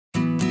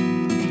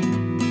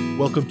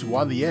Welcome to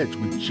On the Edge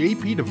with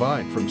JP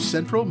Devine from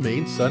Central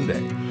Maine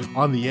Sunday.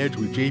 On the Edge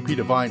with JP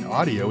Devine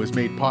audio is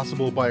made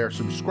possible by our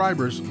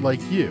subscribers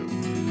like you.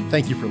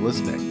 Thank you for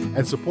listening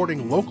and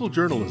supporting local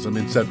journalism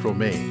in Central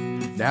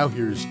Maine. Now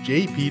here's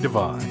JP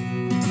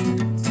Devine.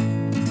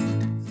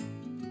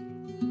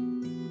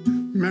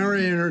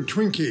 Mary and her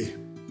Twinkie.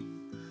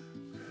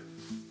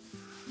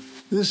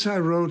 This I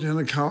wrote in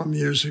a column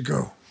years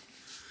ago.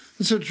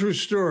 It's a true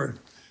story.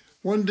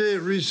 One day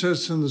at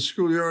recess in the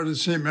schoolyard at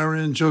St.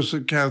 Mary and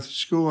Joseph Catholic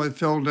School, I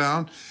fell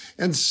down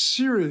and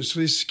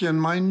seriously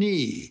skinned my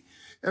knee.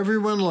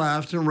 Everyone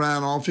laughed and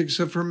ran off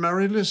except for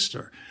Mary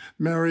Lister.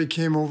 Mary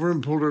came over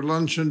and pulled her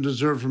lunch and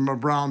dessert from a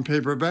brown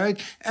paper bag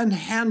and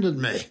handed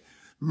me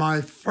my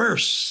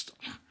first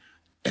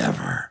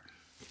ever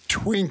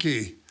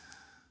Twinkie.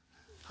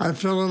 I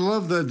fell in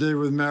love that day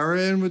with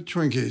Mary and with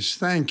Twinkies.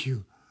 Thank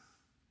you.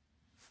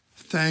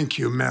 Thank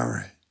you,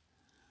 Mary.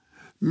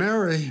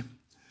 Mary,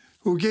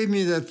 who gave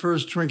me that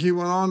first Twinkie,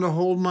 went on to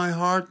hold my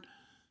heart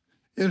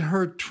in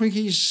her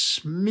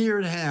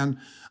Twinkie-smeared hand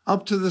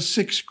up to the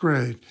 6th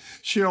grade.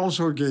 She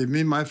also gave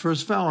me my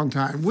first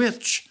Valentine,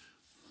 which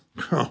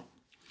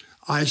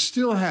I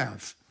still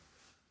have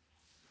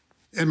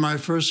in my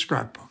first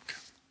scrapbook.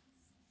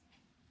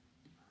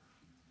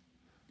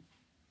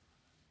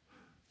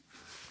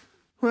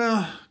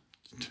 Well,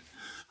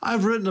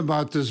 I've written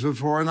about this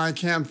before, and I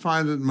can't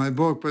find it in my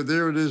book, but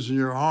there it is in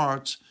your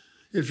hearts,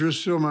 if you're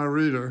still my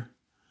reader.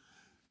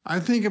 I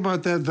think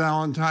about that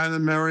Valentine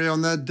and Mary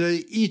on that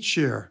day each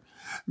year.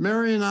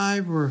 Mary and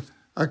I were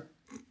a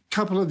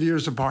couple of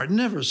years apart,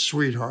 never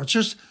sweethearts,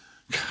 just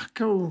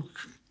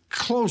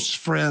close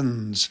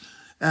friends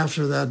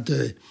after that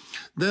day.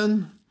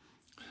 Then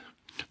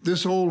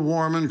this old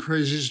warm and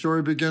crazy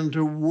story began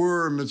to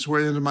worm its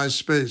way into my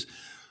space.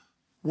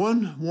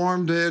 One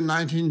warm day in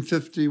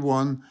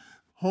 1951,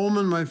 home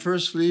in my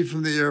first leave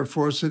from the Air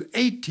Force at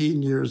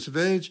 18 years of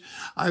age,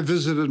 I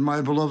visited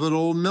my beloved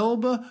old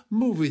Melba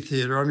movie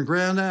theater on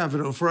Grand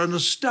Avenue for a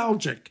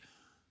nostalgic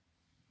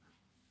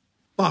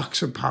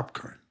box of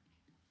popcorn.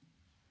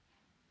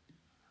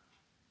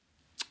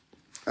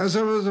 As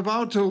I was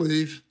about to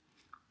leave,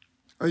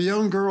 a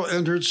young girl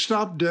entered,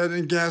 stopped dead,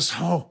 and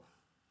gasped, "Oh,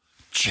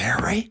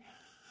 Jerry?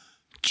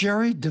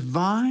 Jerry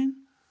Devine?"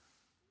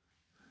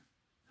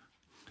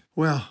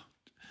 Well,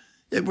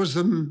 it was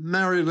the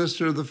Mary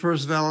Lister of the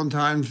first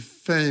Valentine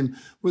fame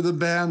with a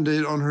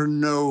Band-Aid on her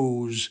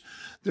nose.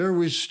 There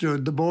we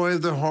stood, the boy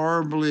of the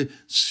horribly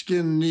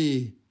skinned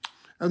knee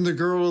and the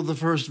girl of the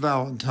first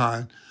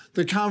Valentine.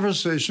 The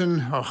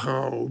conversation,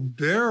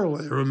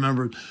 barely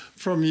remembered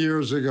from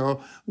years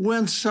ago,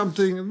 went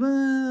something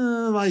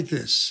like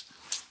this.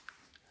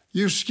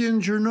 "You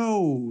skinned your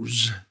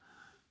nose,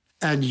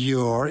 and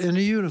you're in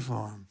a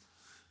uniform."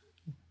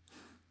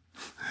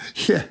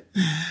 Yeah,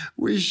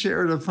 we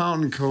shared a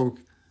fountain Coke,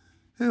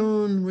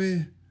 and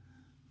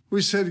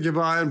we said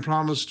goodbye and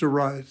promised to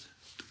write.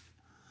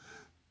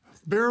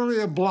 Barely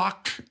a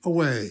block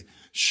away,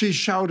 she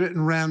shouted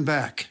and ran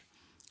back.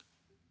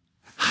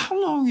 "How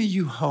long are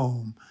you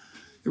home?"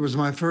 It was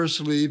my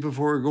first leave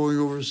before going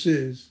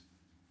overseas.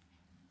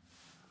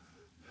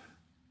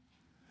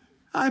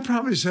 I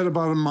probably said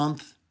about a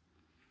month.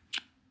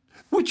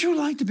 "Would you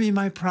like to be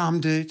my prom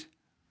date?"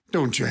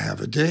 "Don't you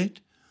have a date?"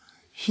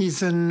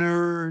 "He's a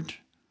nerd."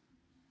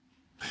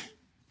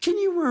 "Can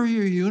you wear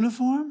your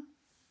uniform?"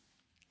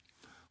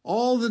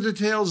 All the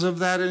details of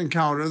that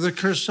encounter, the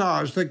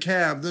corsage, the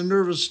cab, the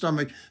nervous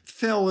stomach,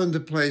 fell into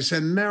place,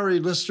 and Mary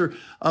Lister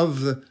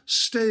of the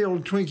stale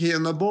Twinkie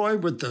and the boy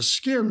with the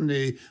skin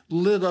knee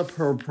lit up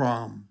her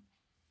prom.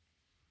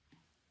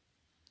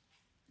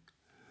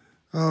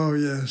 Oh,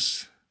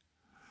 yes.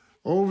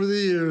 Over the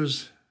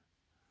years,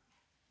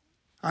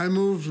 I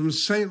moved from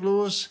St.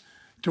 Louis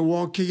to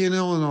Waukegan,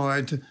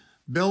 Illinois, to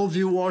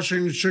Bellevue,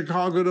 Washington,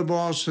 Chicago to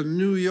Boston,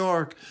 New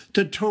York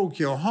to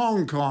Tokyo,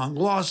 Hong Kong,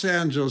 Los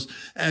Angeles,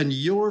 and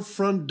your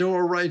front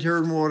door right here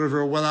in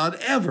Waterville without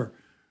ever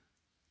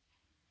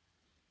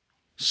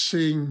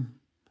seeing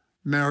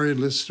Mary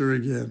Lister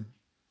again.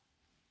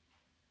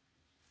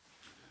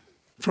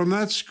 From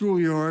that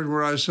schoolyard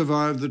where I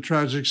survived the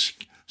tragic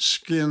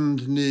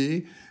skinned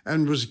knee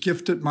and was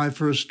gifted my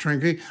first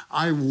Twinkie,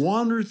 I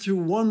wandered through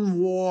one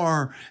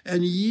war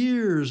and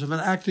years of an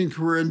acting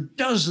career and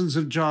dozens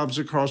of jobs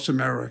across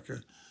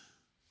America.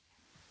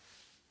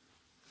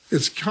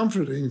 It's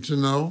comforting to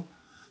know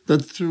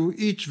that through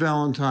each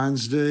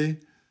Valentine's Day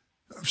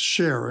of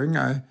sharing,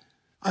 I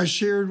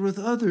shared with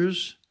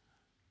others.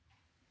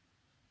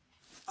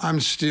 I'm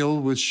still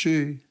with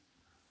she.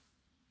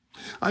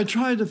 I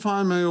tried to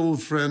find my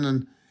old friend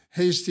and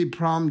hasty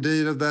prom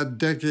date of that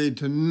decade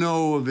to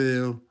no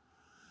avail.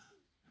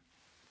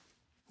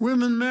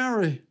 Women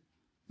marry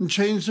and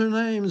change their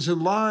names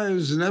and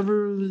lives and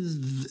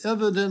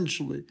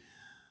evidentially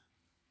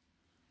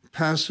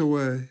pass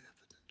away.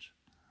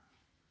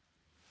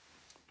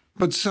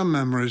 But some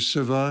memories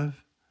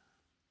survive.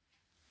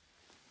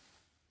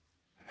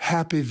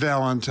 Happy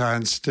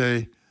Valentine's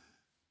Day,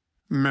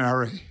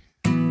 Mary.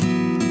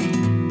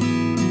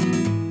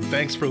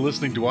 Thanks for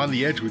listening to On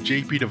the Edge with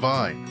JP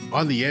Devine.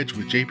 On the Edge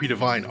with JP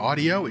Devine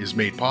audio is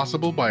made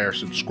possible by our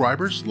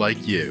subscribers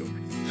like you.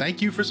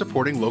 Thank you for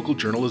supporting local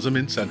journalism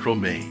in Central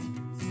Maine.